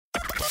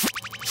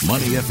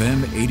Money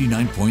FM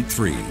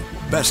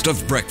 89.3. Best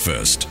of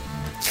breakfast.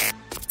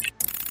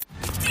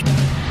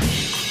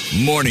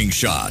 Morning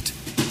Shot.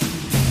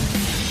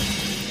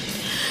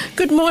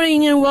 Good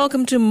morning and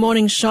welcome to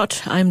Morning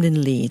Shot. I'm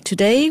Lin Lee.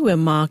 Today we're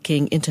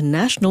marking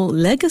International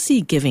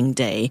Legacy Giving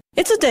Day.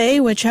 It's a day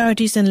where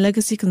charities and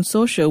legacy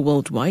consortia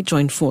worldwide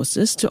join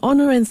forces to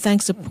honor and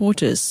thank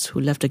supporters who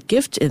left a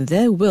gift in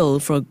their will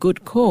for a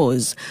good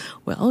cause.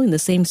 Well, in the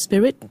same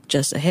spirit,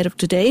 just ahead of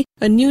today,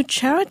 a new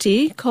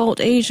charity called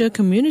Asia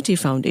Community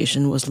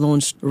Foundation was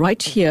launched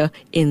right here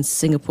in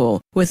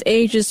Singapore. With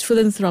Asia's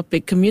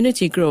philanthropic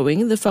community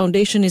growing, the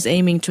foundation is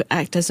aiming to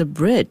act as a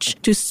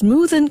bridge to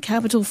smoothen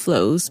capital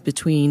flows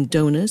between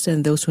donors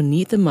and those who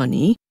need the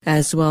money,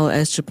 as well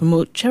as to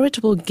promote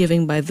charitable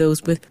giving by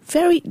those with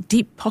very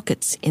deep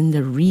pockets in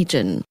the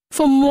region.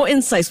 For more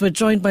insights, we're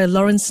joined by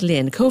Lawrence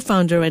Lien,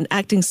 co-founder and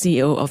acting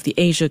CEO of the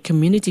Asia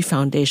Community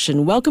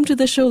Foundation. Welcome to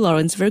the show,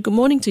 Lawrence. Very good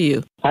morning to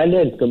you. Hi,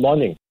 Lynn. Good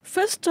morning.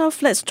 First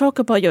off, let's talk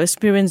about your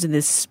experience in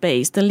this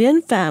space. The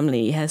Lien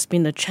family has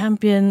been a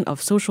champion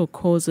of social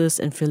causes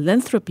and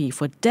philanthropy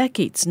for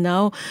decades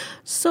now.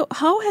 So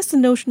how has the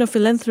notion of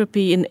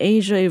philanthropy in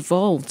Asia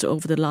evolved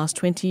over the last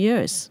 20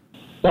 years?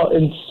 Well,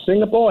 in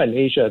Singapore and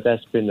Asia,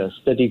 there's been a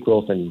steady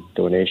growth in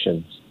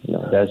donations.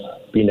 There's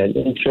been an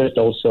interest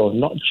also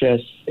not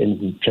just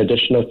in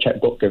traditional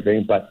checkbook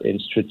giving, but in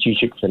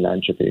strategic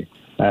philanthropy.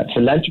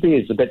 Philanthropy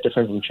is a bit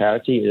different from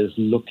charity. It is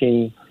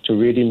looking to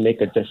really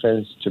make a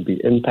difference, to be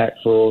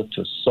impactful,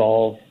 to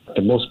solve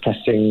the most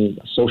pressing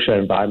social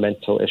and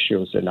environmental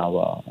issues in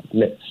our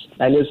midst.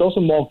 And it's also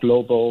more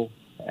global,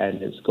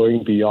 and it's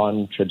going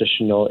beyond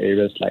traditional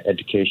areas like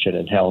education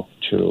and health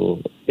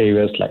to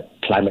areas like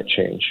climate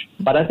change.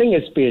 But I think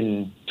it's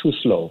been too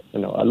slow. A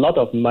lot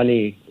of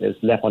money is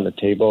left on the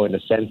table in the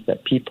sense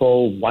that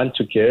people want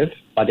to give,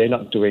 but they're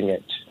not doing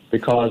it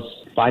because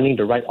finding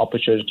the right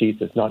opportunities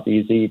is not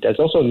easy. There's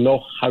also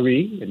no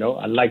hurry,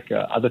 unlike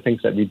other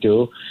things that we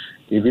do.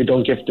 If you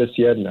don't give this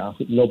year,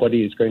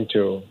 nobody is going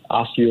to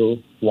ask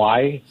you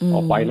why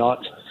or why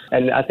not.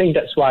 And I think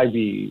that's why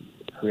we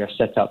have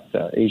set up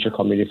the Asia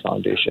Community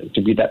Foundation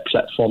to be that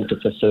platform to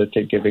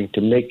facilitate giving,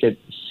 to make it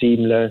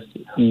seamless,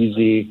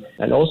 easy,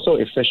 and also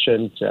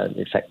efficient and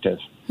effective.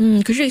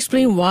 Could you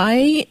explain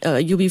why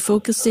you'll be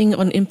focusing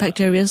on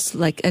impact areas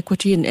like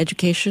equity and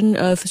education,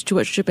 earth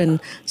stewardship, and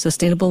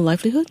sustainable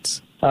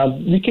livelihoods?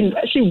 We can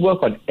actually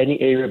work on any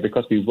area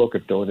because we work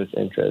with donors'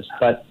 interests.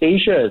 But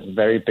Asia is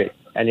very big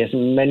and there's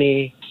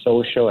many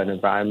social and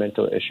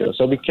environmental issues.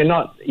 So we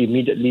cannot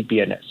immediately be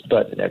an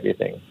expert in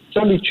everything.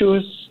 So we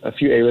choose a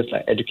few areas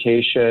like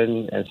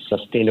education and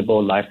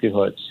sustainable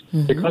livelihoods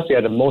because they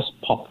are the most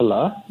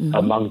popular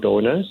among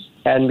donors.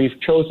 And we've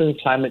chosen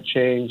climate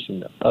change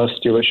and earth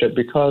stewardship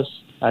because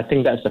I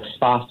think that's the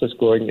fastest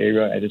growing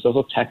area, and it's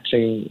also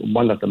tackling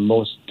one of the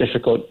most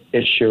difficult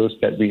issues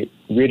that we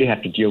really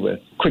have to deal with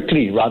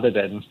quickly rather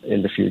than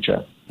in the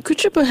future.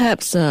 Could you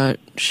perhaps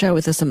share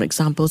with us some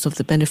examples of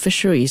the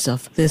beneficiaries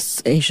of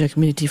this Asia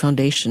Community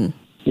Foundation?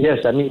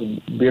 Yes,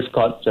 we've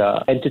got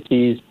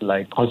entities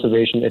like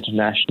Conservation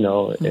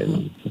International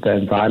in the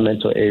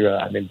environmental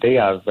area. They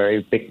are a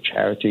very big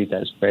charity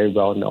that's very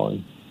well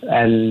known.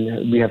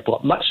 And we have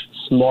got much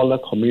smaller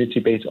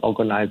community-based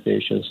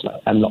organizations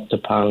like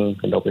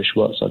Amlok which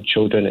works on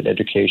children and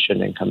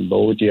education in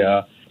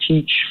Cambodia,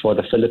 Teach for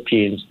the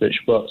Philippines, which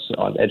works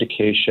on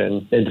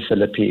education in the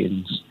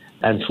Philippines,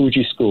 and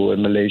Fuji School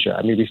in Malaysia.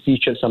 We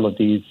featured some of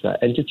these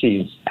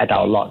entities at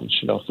our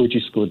launch. Fuji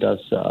School does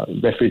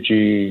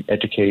refugee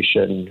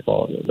education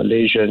for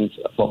Malaysians,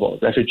 for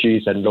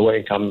refugees and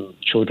lower-income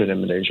children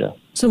in Malaysia.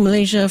 So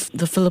Malaysia,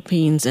 the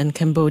Philippines, and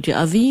Cambodia,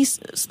 are these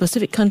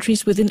specific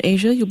countries within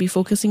Asia you'll be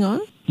focusing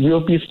on?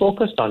 We'll be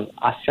focused on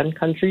ASEAN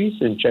countries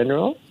in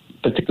general.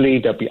 Particularly,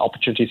 there'll be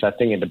opportunities, I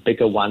think, in the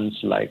bigger ones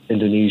like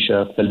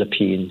Indonesia,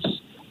 Philippines.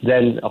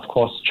 Then, of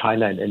course,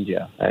 China and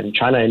India. And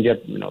China and India,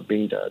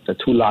 being the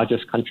two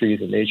largest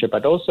countries in Asia.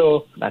 But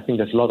also, I think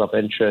there's a lot of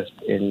interest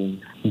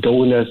in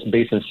donors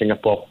based in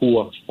Singapore who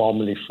are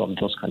formerly from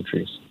those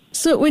countries.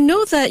 So we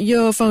know that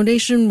your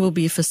foundation will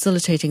be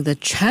facilitating the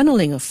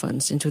channeling of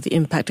funds into the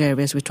impact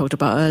areas we talked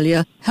about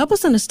earlier. Help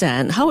us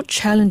understand, how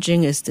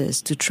challenging is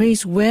this to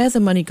trace where the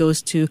money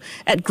goes to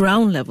at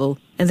ground level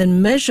and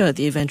then measure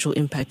the eventual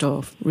impact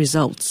of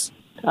results?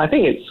 I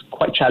think it's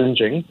quite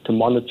challenging to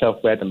monitor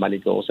where the money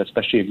goes,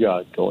 especially if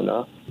you're a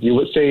donor. You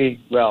would say,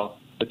 well,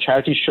 the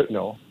charity should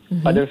know.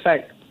 But in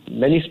fact,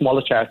 many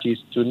smaller charities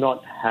do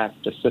not have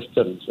the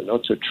systems,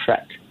 to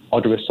track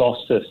or the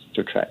resources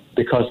to track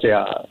because they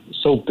are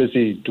so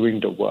busy doing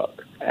the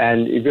work.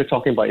 And if you're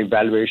talking about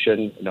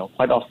evaluation,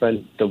 quite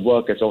often the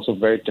work is also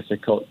very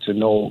difficult to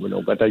know,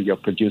 whether you're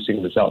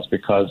producing results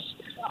because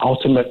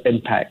ultimate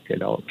impact,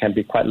 can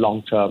be quite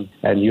long-term,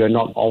 and you're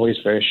not always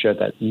very sure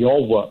that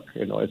your work,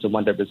 is the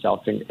one that's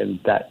resulting in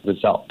that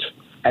result.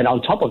 And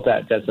on top of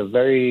that, there's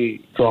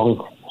very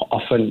strong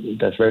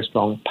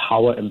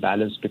power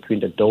imbalance between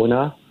the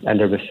donor and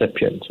the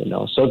recipient,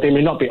 So they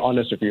may not be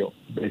honest with you,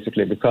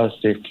 basically, because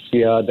they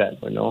fear that,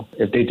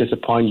 if they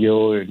disappoint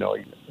you,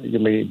 you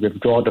may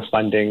withdraw the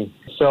funding.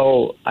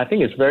 So I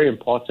think it's very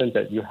important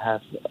that you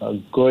have a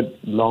good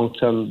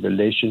long-term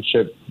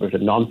relationship with a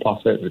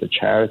nonprofit, with a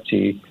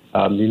charity.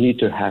 You need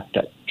to have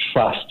that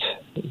trust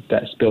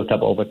that's built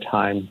up over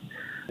time.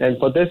 And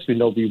for this, we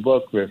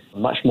work with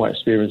much more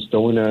experienced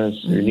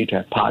donors. We need to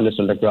have partners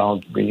on the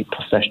ground. We need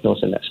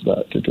professionals and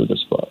experts to do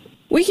this work.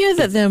 We hear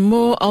that there are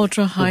more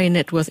ultra-high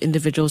net worth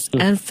individuals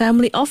and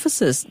family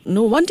offices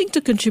wanting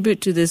to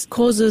contribute to these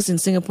causes in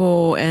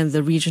Singapore and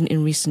the region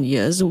in recent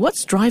years.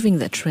 What's driving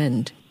that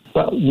trend?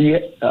 Well, we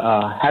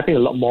are having a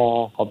lot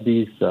more of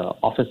these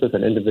offices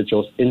and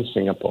individuals in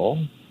Singapore.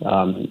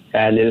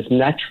 And it is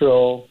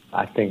natural,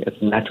 I think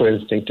it's a natural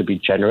instinct to be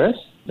generous.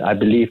 I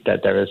believe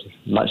that there is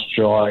much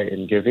joy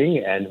in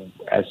giving, and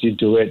as you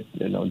do it,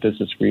 this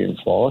is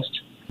reinforced.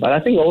 But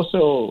I think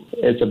also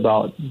it's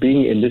about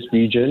being in this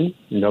region,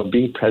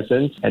 being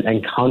present and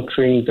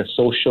encountering the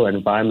social and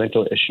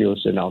environmental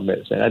issues in our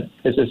midst. And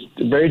it is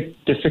very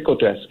difficult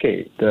to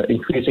escape the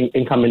increasing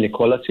income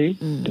inequality,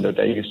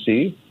 that you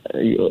see.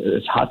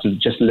 It's hard to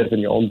just live in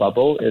your own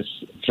bubble. It's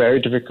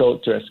very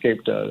difficult to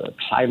escape the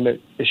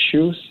climate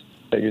issues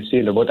that you see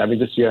in the world. I mean,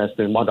 this year has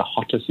been one of the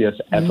hottest years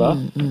ever,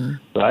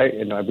 right?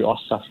 We're all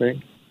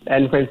suffering.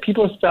 And when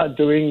people start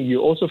doing, you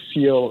also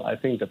feel, I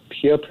think, the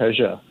peer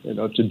pressure,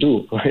 to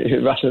do, right?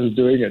 Rather than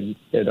doing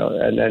it,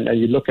 and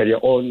you look at your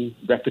own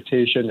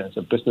reputation as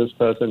a business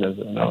person, as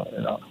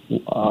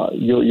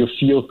you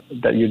feel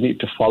that you need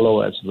to follow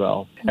as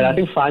well. And I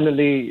think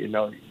finally,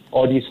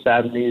 all these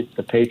families,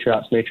 the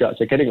patriarchs, matriarchs,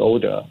 they're getting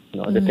older.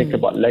 They think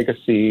about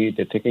legacy.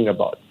 They're thinking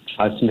about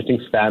transmitting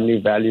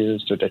family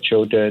values to their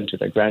children, to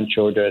their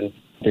grandchildren.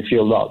 They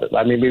feel,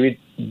 I mean, maybe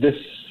this,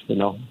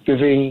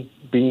 giving,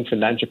 being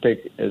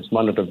philanthropic is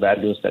one of the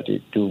values that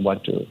they do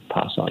want to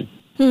pass on.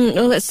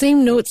 On that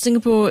same note,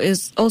 Singapore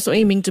is also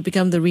aiming to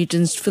become the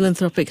region's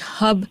philanthropic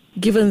hub,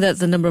 given that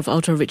the number of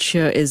ultra-rich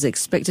here is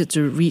expected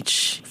to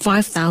reach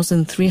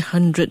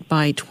 5,300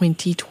 by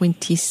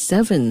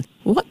 2027.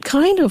 What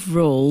kind of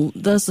role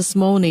does a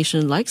small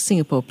nation like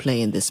Singapore play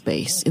in this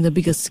space, in the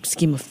bigger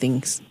scheme of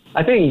things?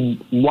 I think,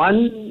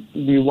 one,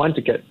 we want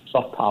to get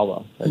soft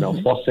power,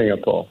 for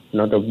Singapore.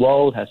 The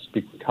world has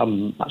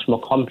become much more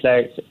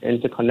complex,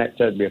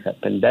 interconnected. We've had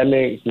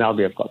pandemics. Now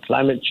we have got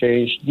climate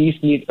change. These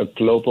need a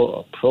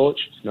global approach,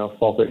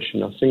 for which,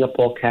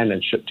 Singapore can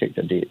and should take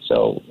the lead.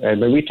 So, and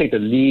when we take the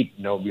lead,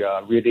 we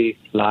are really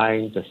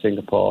flying the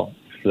Singapore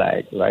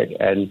flag, right?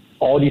 And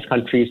all these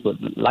countries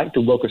would like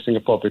to work with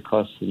Singapore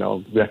because, we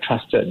are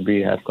trusted.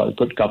 We have got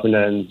good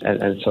governance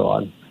and so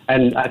on.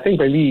 And I think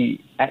when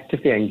we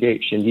actively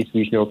engage in these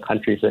regional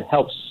countries, it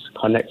helps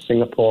connect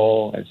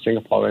Singapore and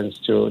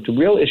Singaporeans to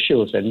real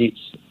issues and needs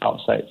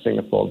outside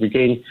Singapore. We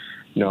gain,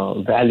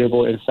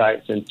 valuable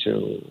insights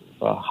into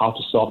how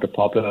to solve the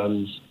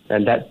problems.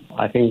 And that,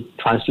 I think,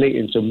 translates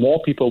into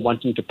more people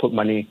wanting to put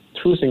money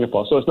through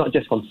Singapore. So it's not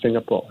just from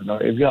Singapore.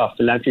 If you are a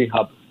philanthropy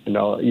hub,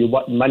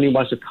 money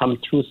wants to come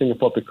through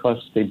Singapore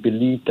because they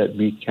believe that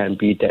we can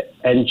be the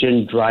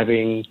engine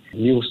driving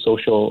new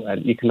social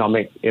and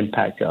economic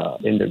impact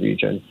in the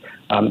region.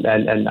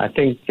 And I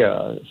think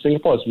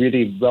Singapore is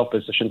really well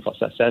positioned for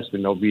success.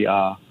 We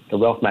are the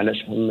wealth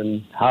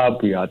management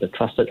hub. We are the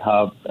trusted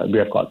hub. We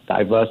have got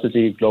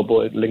diversity,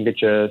 global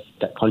linkages,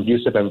 that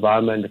conducive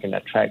environment that can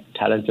attract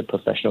talented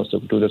professionals to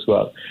do this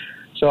work.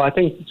 So I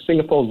think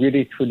Singapore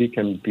really, truly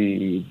can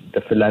be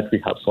the philanthropy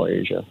hub for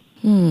Asia.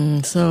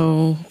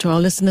 So to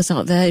our listeners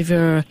out there, if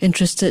you're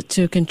interested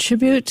to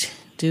contribute,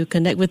 do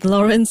connect with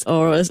Lawrence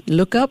or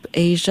look up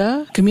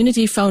Asia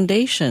Community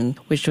Foundation,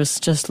 which was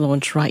just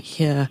launched right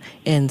here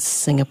in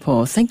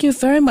Singapore. Thank you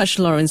very much,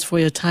 Lawrence, for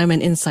your time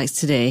and insights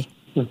today.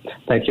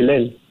 Thank you,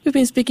 Lynn. We've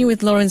been speaking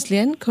with Lawrence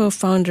Lien,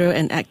 co-founder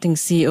and acting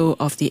CEO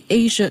of the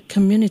Asia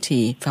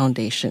Community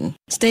Foundation.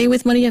 Stay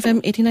with Money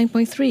FM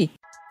 89.3.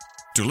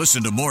 To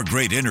listen to more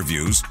great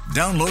interviews,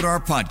 download our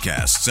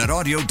podcasts at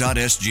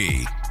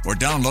audio.sg or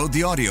download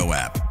the audio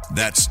app.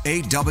 That's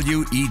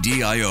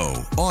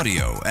AWEDIO,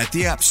 audio at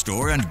the App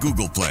Store and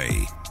Google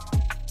Play.